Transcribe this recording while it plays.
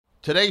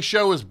Today's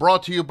show is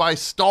brought to you by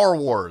Star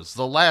Wars: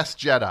 The Last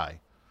Jedi.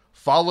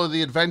 Follow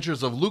the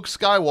adventures of Luke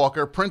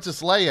Skywalker,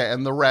 Princess Leia,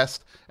 and the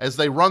rest as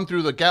they run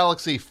through the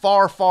galaxy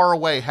far, far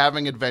away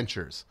having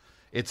adventures.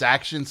 It's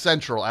action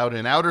central out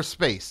in outer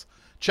space.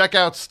 Check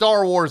out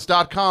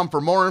StarWars.com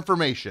for more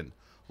information.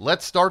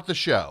 Let's start the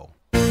show.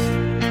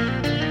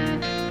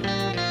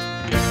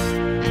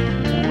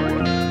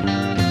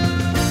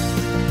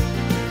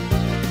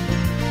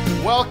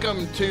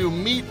 Welcome to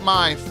Meet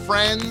My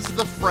Friends,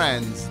 the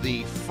Friends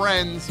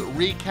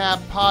Recap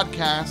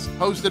Podcast,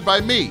 hosted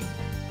by me,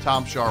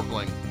 Tom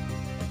Sharpling,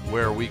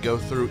 where we go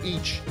through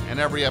each and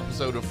every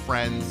episode of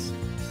Friends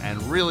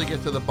and really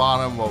get to the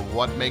bottom of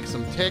what makes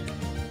them tick.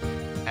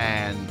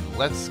 And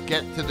let's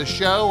get to the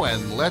show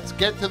and let's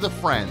get to the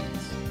Friends.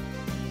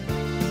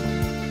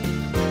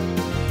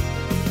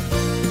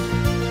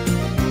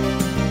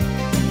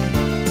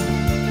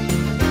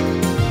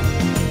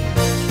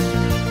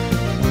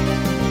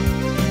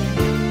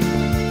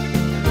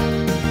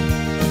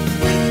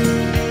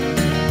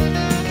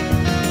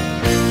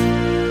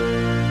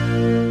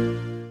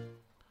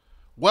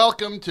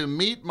 Welcome to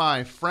Meet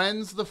My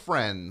Friends, the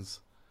Friends,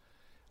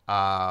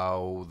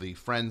 the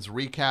Friends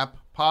Recap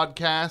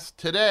Podcast.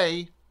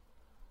 Today,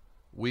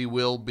 we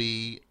will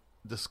be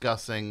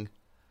discussing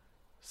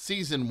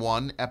Season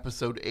 1,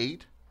 Episode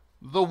 8,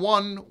 the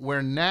one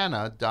where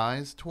Nana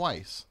dies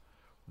twice.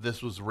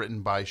 This was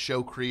written by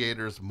show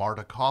creators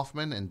Marta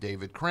Kaufman and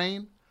David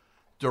Crane,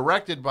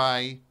 directed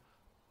by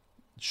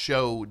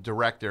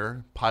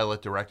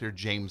pilot director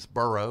James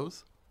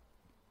Burrows,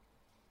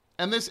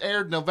 and this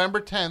aired November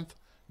 10th,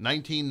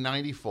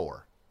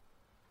 1994.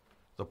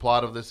 The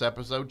plot of this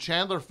episode: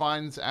 Chandler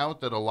finds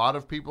out that a lot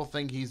of people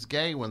think he's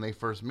gay when they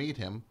first meet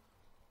him,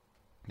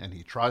 and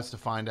he tries to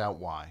find out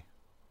why.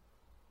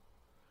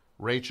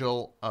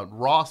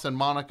 Ross and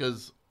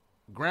Monica's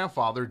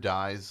grandfather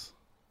dies,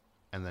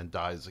 and then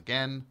dies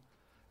again,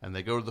 and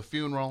they go to the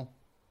funeral,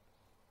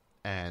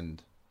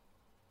 and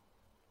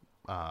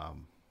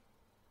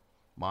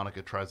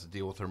Monica tries to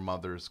deal with her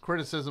mother's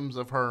criticisms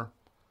of her,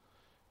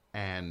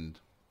 and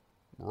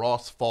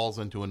Ross falls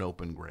into an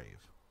open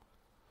grave.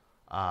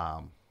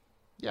 I'm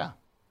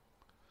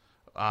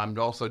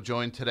also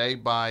joined today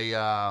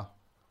by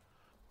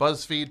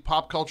BuzzFeed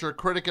pop culture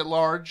critic at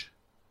large,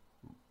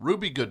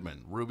 Ruby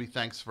Goodman. Ruby,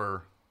 thanks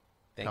for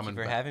coming. Thank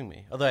you for having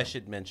me. Although I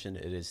should mention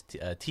it is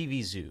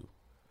TV Zoo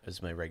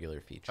as my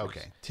regular feature.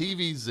 Okay,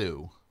 TV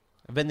Zoo.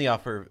 I've been the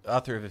author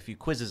of a few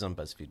quizzes on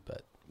BuzzFeed,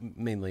 but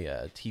mainly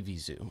TV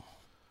Zoo.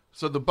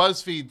 So the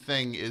BuzzFeed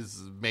thing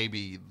is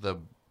maybe the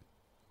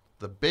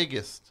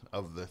biggest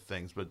of the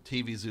things, but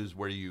TV Zoo is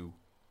where you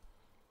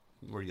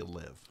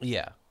live.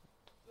 Yeah.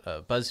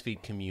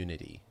 BuzzFeed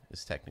community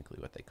is technically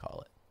what they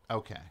call it.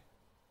 Okay.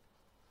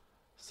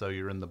 So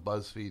you're in the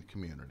BuzzFeed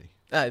community.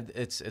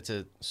 It's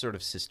a sort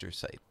of sister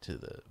site to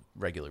the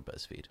regular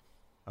BuzzFeed.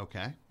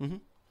 Okay. Mm-hmm.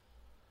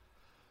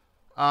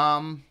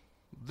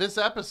 This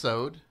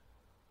episode,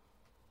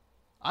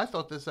 I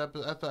thought this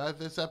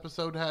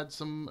episode had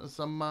some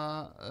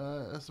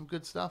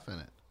good stuff in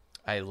it.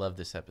 I love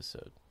this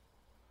episode.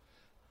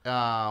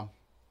 I'll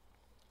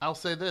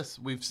say this.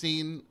 We've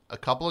seen a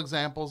couple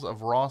examples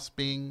of Ross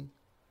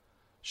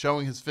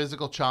showing his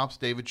physical chops.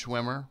 David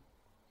Schwimmer,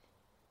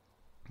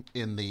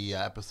 in the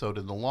episode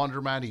in the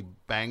laundromat, he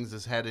bangs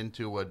his head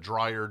into a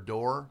dryer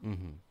door.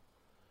 Mm-hmm.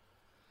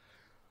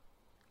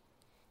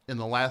 In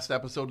the last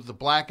episode of The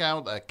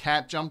Blackout, a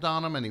cat jumped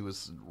on him and he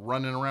was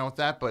running around with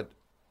that. But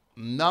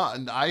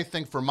I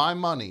think for my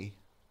money,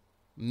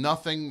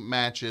 nothing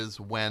matches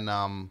when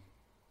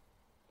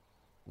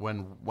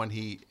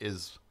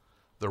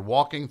they're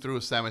walking through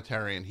a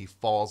cemetery and he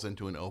falls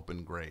into an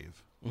open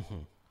grave,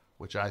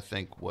 which I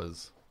think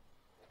was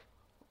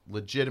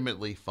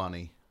legitimately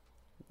funny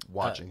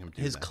watching him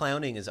do his that.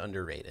 clowning is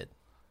underrated.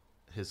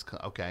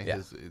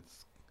 Yeah.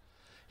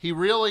 He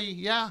really,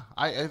 yeah.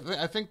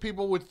 I think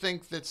people would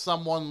think that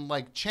someone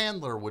like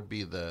Chandler would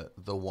be the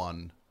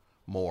one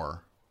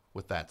more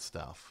with that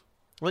stuff.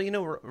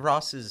 Well,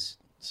 Ross's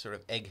sort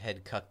of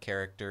egghead cuck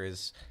character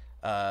is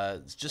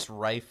just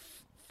rife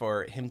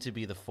for him to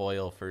be the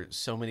foil for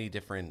so many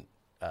different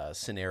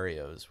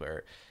scenarios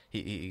where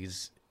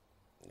he's,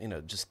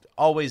 just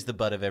always the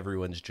butt of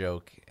everyone's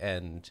joke.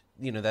 And,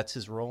 that's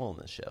his role in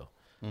the show.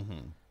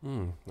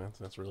 Mm-hmm.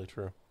 That's really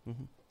true.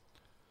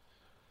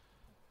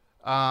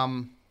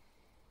 Mm-hmm.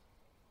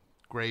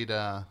 Great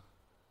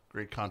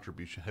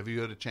contribution. Have you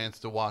had a chance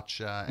to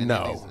watch any No,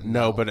 of these?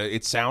 no, but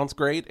it sounds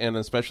great. And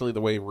especially the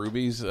way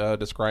Ruby's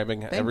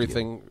describing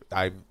everything.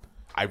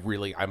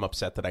 I'm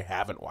upset that I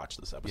haven't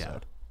watched this episode. Yeah.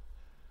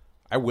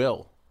 I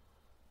will.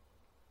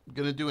 I'm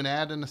going to do an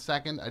ad in a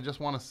second. I just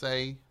want to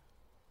say,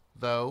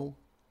 though,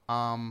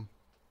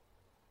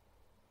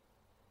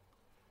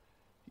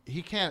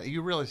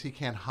 you realize he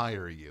can't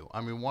hire you.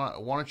 I mean, why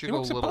don't you He go a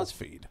works little... at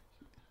BuzzFeed.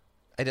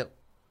 I don't...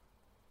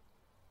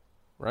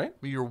 Right?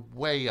 You're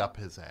way up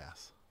his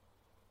ass.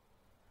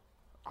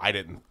 I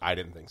didn't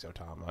think so,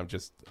 Tom.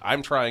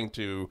 I'm trying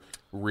to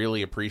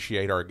really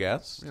appreciate our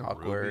guests. Yeah,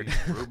 Awkward.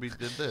 Ruby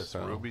did this.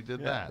 Ruby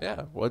did that.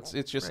 Yeah, well,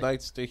 it's just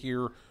nice to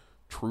hear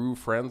true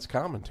friends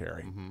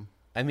commentary. Mm-hmm.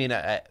 I mean,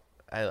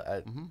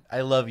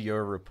 I love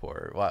your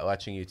rapport.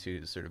 Watching you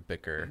two sort of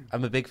bicker.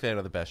 I'm a big fan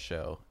of The Best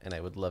Show, and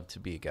I would love to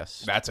be a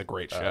guest. That's a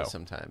great show.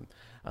 Sometime.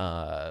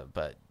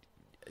 But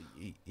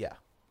yeah.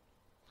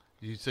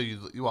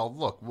 Well,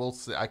 look, we'll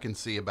see. I can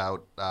see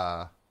about.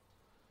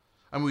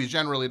 I mean, we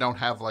generally don't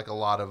have like a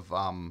lot of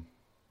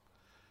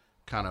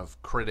kind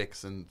of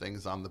critics and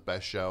things on The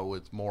Best Show.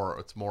 It's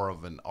more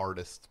of an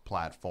artist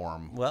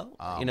platform. Well,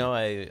 I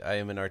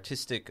am an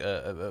artistic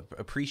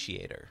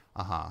appreciator.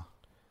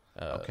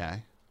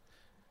 Okay.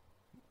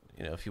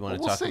 If you want to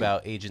we'll talk see.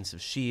 about Agents of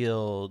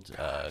S.H.I.E.L.D.,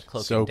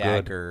 Cloak so and good.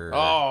 Dagger.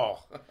 Oh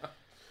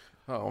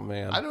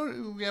man. I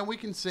don't. Yeah, we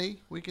can see.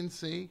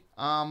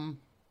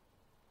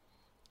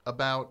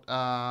 About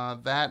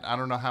that. I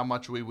don't know how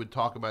much we would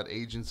talk about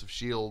Agents of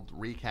S.H.I.E.L.D.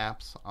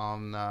 recaps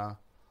on.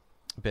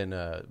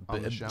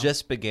 The show?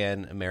 Just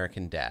began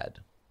American Dad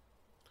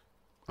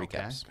Okay.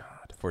 recaps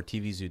for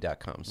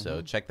tvzoo.com.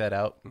 So check that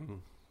out.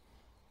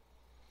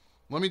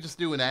 Let me just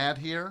do an ad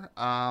here.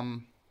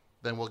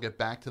 Then we'll get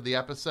back to the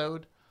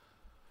episode.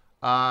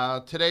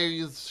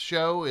 Today's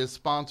show is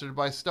sponsored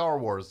by Star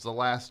Wars: The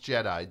Last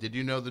Jedi. Did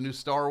you know the new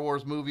Star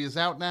Wars movie is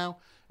out now?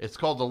 It's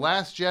called The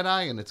Last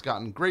Jedi, and it's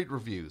gotten great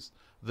reviews.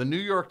 The New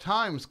York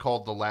Times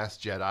called The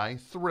Last Jedi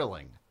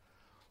thrilling.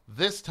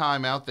 This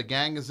time out, the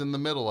gang is in the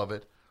middle of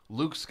it.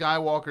 Luke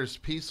Skywalker's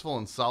peaceful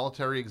and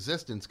solitary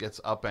existence gets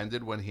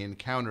upended when he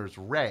encounters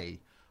Rey,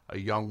 a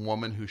young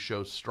woman who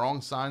shows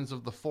strong signs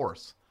of the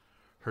Force.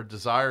 Her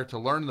desire to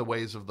learn the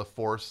ways of the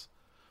Force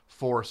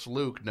force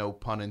Luke, no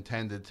pun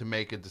intended, to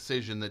make a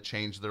decision that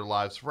changed their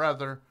lives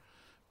forever.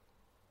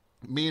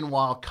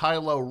 Meanwhile,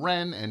 Kylo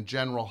Ren and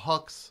General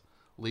Hux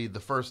lead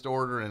the First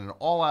Order in an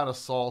all-out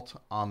assault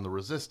on the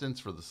Resistance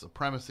for the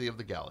supremacy of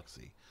the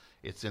galaxy.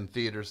 It's in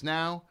theaters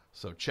now,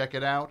 so check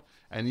it out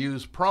and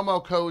use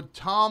promo code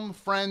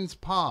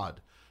TOMFRIENDSPOD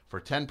for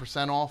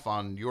 10% off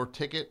on your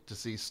ticket to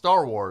see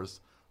Star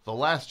Wars: The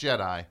Last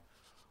Jedi.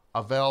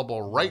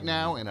 Available right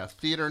now in a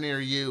theater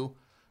near you.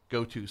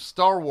 Go to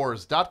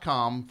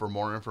StarWars.com for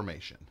more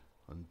information.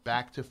 And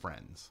back to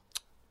Friends.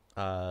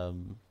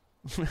 In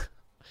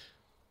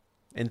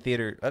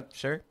theater.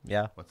 Sure.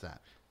 Yeah. What's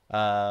that?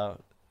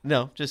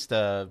 No, just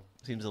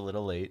seems a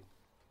little late.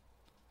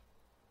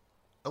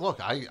 Look,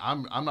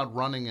 I'm not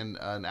running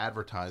an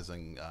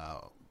advertising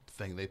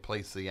thing. They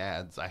place the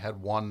ads. I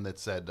had one that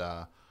said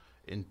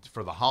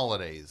for the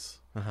holidays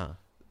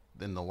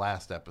in the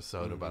last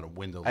episode about a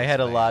windowless I had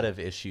a van. lot of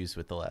issues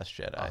with The Last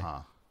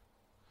Jedi.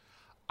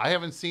 I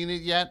haven't seen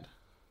it yet.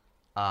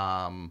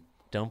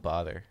 Don't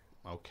bother.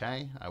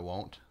 Okay, I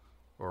won't.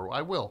 Or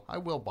I will. I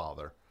will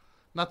bother.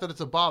 Not that it's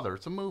a bother.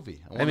 It's a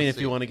movie. I mean, if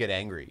you want to get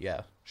angry,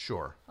 yeah.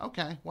 Sure.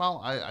 Okay. Well,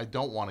 I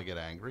don't want to get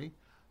angry,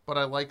 but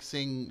I like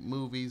seeing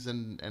movies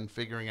and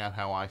figuring out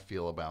how I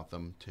feel about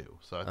them too.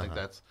 So I think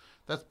that's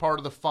part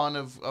of the fun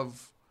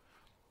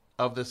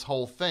of this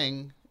whole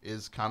thing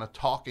is kind of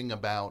talking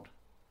about,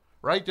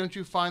 right? Don't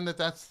you find that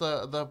that's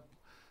the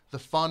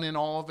fun in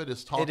all of it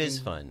is talking? It is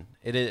fun.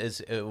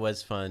 It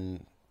was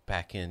fun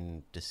back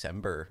in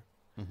December,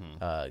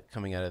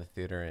 coming out of the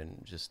theater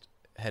and just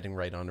heading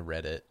right onto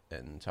Reddit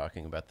and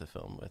talking about the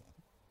film with,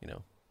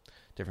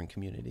 different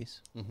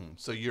communities.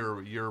 So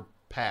you're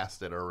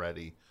past it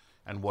already,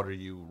 and what are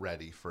you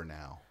ready for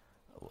now?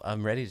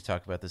 I'm ready to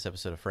talk about this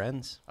episode of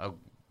Friends. Oh,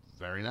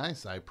 very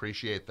nice. I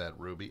appreciate that,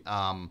 Ruby.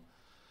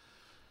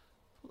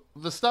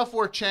 The stuff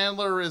where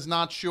Chandler is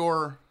not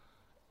sure.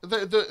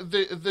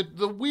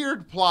 The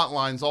weird plot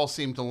lines all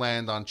seem to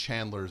land on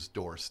Chandler's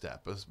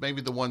doorstep.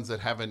 Maybe the ones that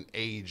haven't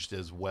aged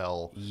as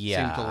well.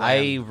 Yeah, seem to I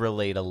land.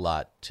 relate a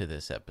lot to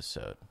this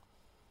episode.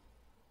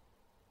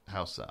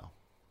 How so?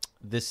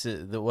 This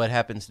is what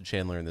happens to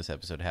Chandler in this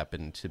episode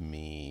happened to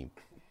me.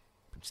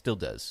 Still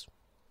does.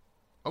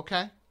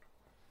 Okay.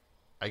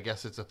 I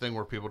guess it's a thing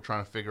where people are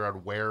trying to figure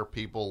out where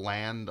people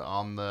land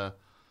on the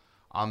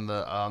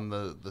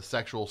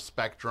sexual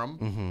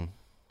spectrum,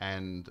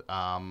 and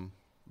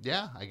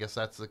yeah, I guess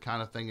that's the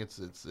kind of thing. It,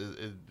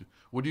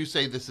 would you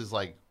say this is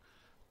like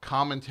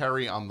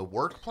commentary on the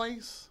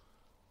workplace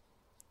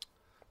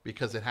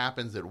because it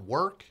happens at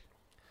work?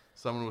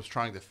 Someone was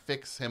trying to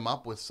fix him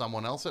up with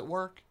someone else at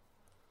work,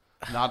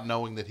 not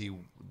knowing that he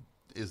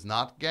is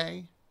not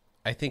gay.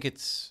 I think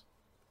it's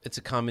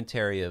a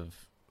commentary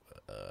of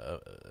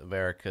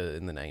America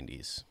in the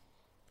 90s,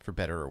 for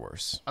better or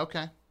worse.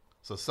 Okay,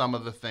 so some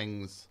of the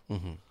things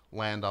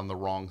land on the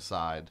wrong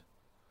side.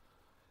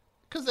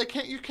 Because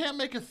you can't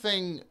make a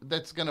thing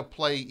that's going to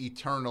play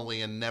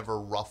eternally and never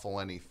ruffle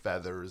any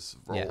feathers,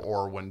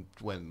 or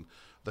when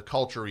the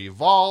culture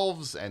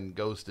evolves and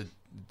goes to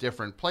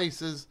different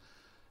places,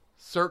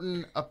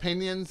 certain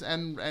opinions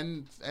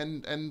and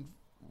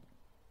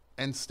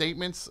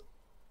statements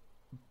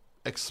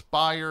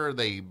expire.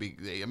 They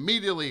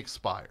immediately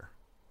expire,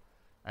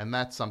 and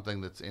that's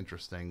something that's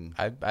interesting.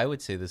 I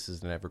would say this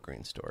is an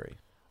evergreen story.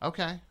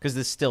 Okay. Because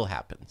this still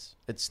happens.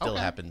 It still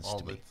Okay. happens Well,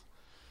 to me,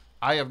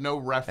 I have no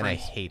reference. and I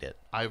hate it.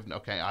 I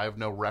have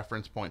no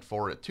reference point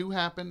for it to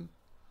happen.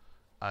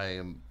 I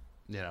am,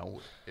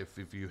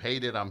 if you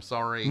hate it, I'm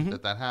sorry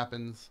that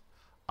happens.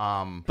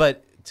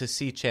 But to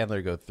see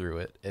Chandler go through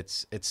it,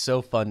 it's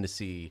so fun to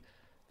see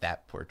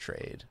that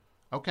portrayed.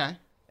 Okay.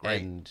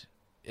 Great. And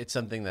it's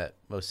something that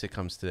most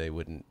sitcoms today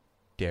wouldn't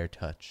dare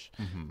touch.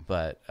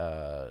 But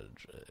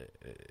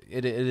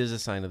it is a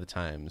sign of the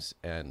times,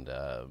 and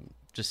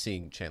just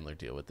seeing Chandler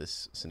deal with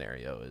this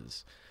scenario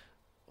is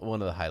one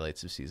of the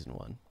highlights of season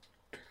 1.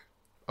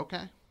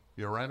 Okay.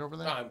 You're right over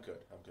there? I'm good.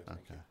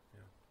 Thank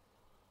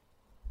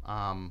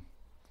you.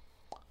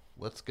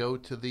 Let's go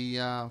to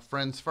the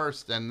Friends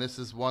first, and this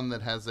is one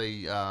that has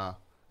an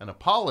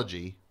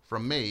apology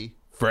from me.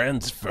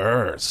 Friends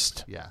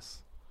first. Yes.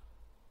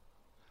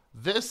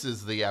 This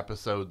is the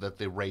episode that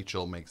the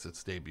Rachel makes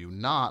its debut,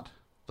 not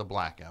the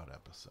Blackout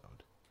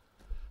episode.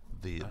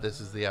 This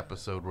is the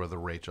episode where the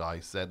Rachel, I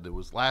said it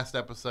was last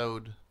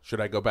episode.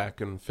 Should I go back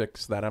and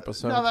fix that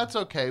episode? No, that's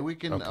okay. We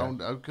can,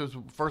 Okay. because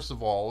first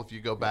of all, if you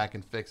go back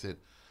and fix it,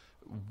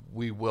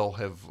 we will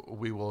have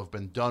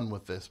been done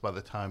with this by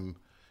the time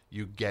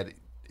you get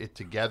it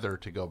together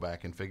to go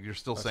back and figure. You're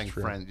still saying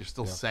true. friends. You're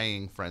still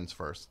saying Friends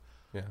first.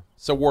 Yeah.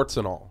 So warts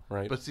and all,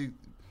 right? But see,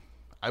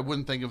 I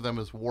wouldn't think of them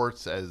as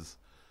warts, as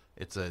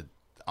it's a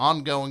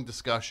ongoing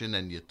discussion,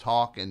 and you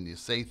talk and you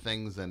say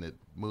things, and it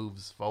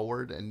moves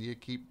forward, and you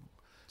keep.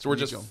 so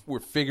we're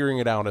figuring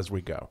it out as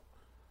we go.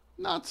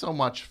 Not so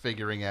much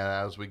figuring it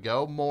out as we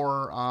go,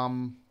 more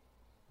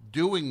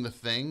doing the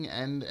thing,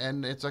 and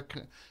it's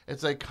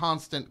a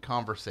constant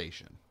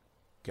conversation,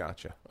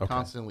 Gotcha. Okay.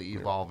 constantly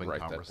evolving Write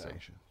that down.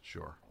 conversation.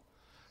 Sure.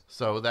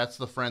 So that's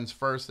the Friends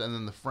first, and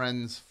then the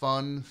Friends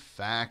fun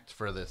fact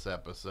for this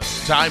episode.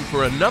 Time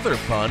for another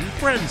fun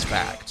Friends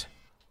fact.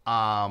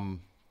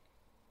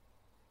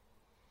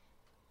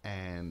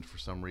 And for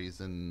some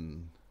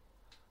reason,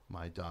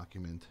 my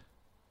document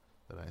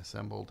that I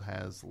assembled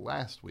has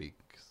last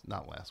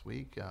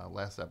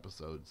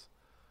episode's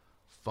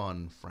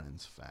fun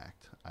Friends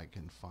fact. I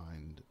can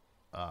find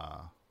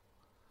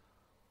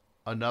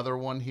another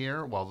one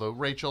here. Well,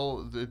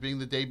 being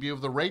the debut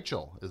of the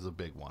Rachel is a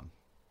big one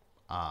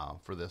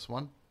for this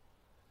one.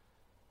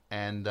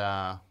 And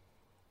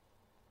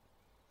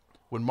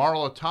when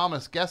Marlo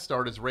Thomas guest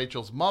starred as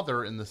Rachel's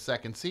mother in the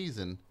second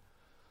season,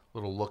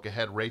 little look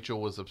ahead,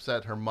 Rachel was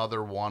upset her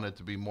mother wanted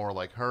to be more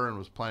like her and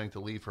was planning to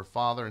leave her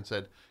father, and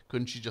said,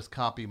 couldn't she just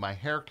copy my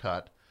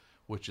haircut?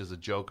 Which is a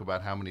joke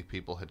about how many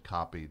people had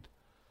copied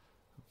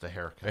the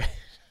haircut.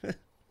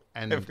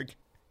 And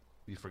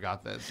you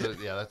forgot that? So,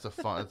 yeah, that's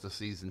it's a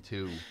season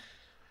 2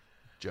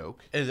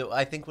 joke.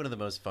 I think one of the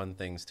most fun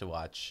things to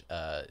watch,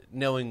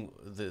 knowing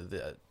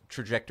the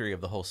trajectory of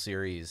the whole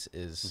series,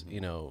 is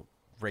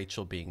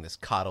Rachel being this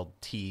coddled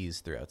tease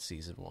throughout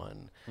season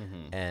 1,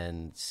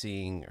 and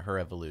seeing her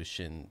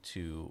evolution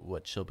to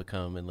what she'll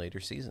become in later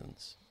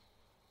seasons.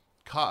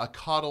 A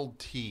coddled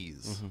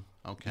tease.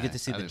 Okay. You get to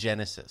see the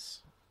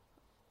genesis.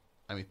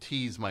 I mean,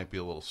 tease might be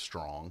a little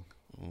strong.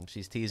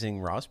 She's teasing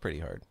Ross pretty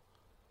hard.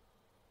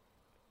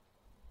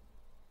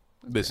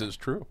 This is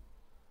true.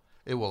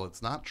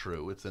 It's not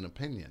true. It's an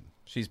opinion.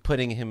 She's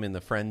putting him in the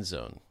friend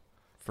zone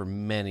for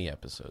many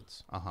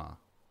episodes.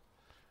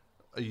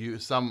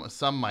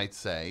 Some might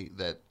say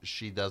that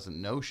she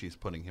doesn't know she's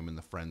putting him in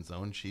the friend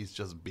zone. She's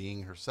just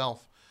being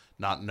herself,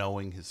 not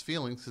knowing his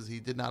feelings because he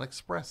did not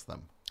express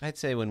them. I'd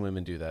say when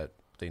women do that,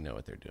 they know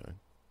what they're doing.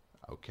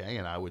 Okay,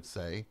 and I would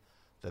say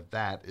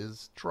that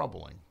is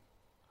troubling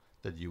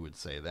that you would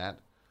say that.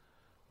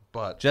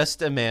 But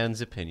just a man's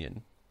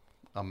opinion.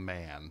 A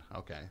man.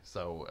 Okay,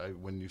 so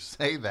when you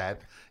say that,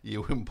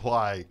 you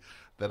imply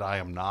that I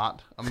am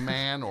not a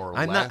man, or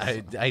I'm less.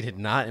 not. I did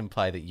not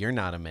imply that you're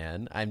not a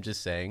man. I'm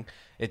just saying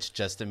it's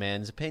just a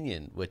man's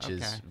opinion, which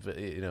is,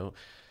 you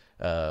want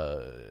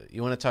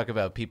to talk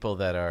about people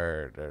that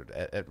are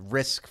at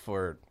risk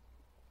for,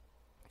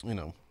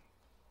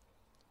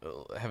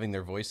 having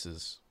their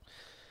voices.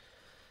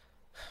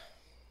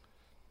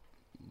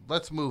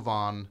 Let's move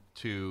on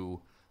to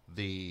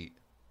the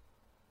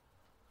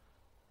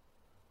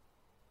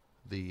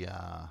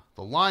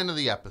line of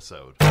the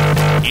episode.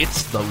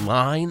 It's the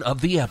line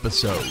of the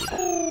episode.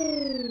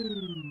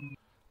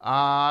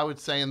 I would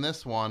say in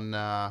this one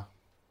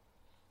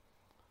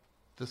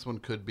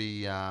could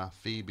be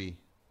Phoebe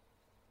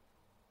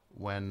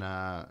when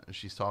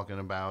she's talking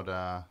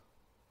about.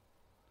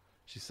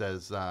 She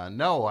says,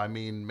 no, I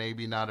mean,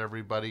 maybe not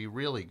everybody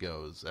really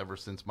goes. Ever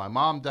since my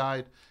mom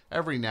died,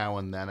 every now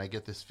and then I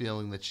get this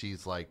feeling that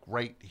she's like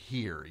right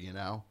here,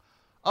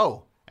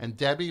 Oh, and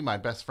Debbie, my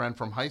best friend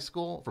from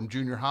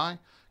junior high,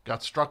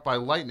 got struck by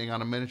lightning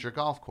on a miniature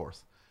golf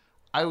course.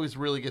 I always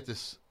really get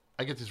this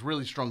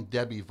really strong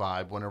Debbie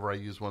vibe whenever I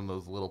use one of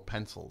those little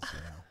pencils,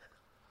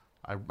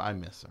 I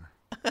miss her.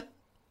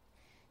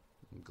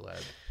 I'm glad.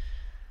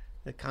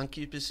 The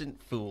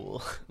concupiscent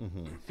fool,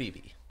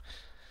 Phoebe.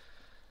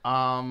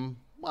 Well,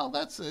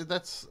 that's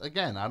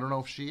again, I don't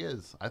know if she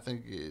is. I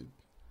think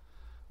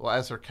well,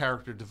 as her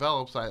character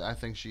develops, I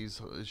think she's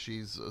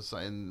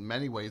in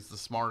many ways the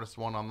smartest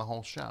one on the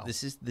whole show.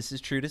 This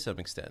is true to some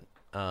extent.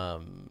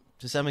 You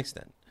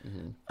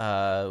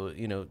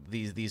know,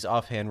 these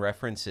offhand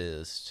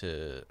references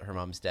to her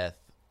mom's death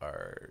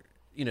are,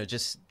 you know,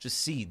 just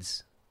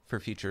seeds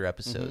for future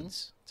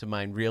episodes to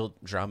mine real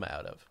drama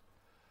out of.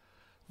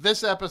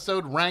 This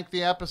episode, rank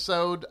the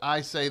episode.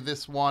 I say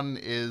this one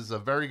is a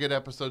very good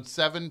episode.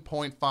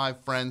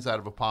 7.5 friends out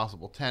of a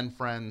possible 10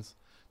 friends.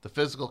 The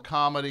physical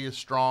comedy is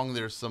strong.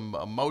 There's some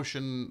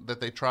emotion that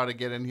they try to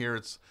get in here.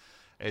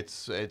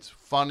 It's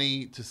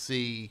funny to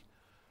see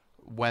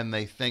when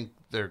they think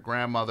their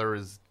grandmother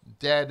is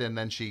dead and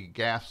then she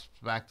gasps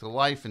back to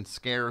life and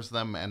scares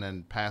them and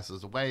then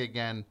passes away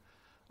again.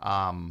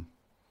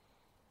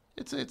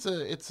 It's a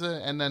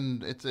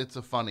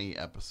funny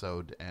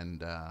episode,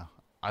 and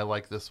I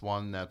like this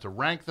one. To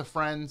rank the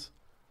friends: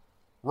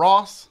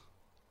 Ross,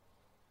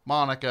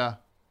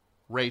 Monica,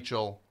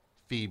 Rachel,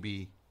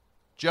 Phoebe,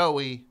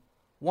 Joey,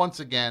 once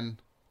again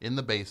in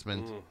the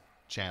basement,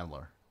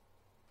 Chandler.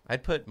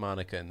 I'd put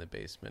Monica in the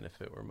basement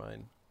if it were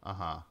mine.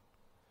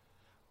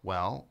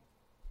 Well,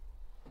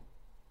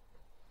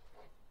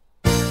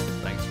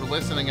 thanks for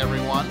listening,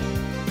 everyone.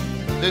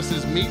 This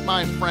is Meet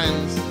My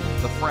Friends,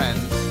 the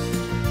Friends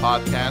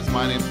podcast.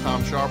 My name's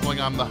Tom Sharpling.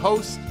 I'm the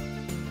host.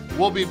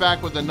 We'll be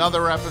back with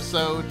another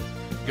episode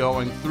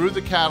going through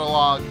the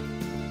catalog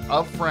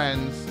of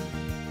Friends.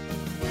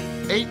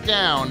 8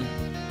 down,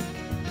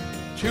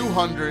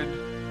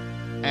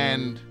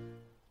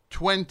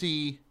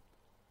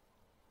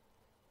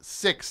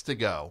 226 to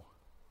go.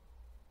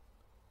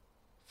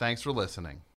 Thanks for listening.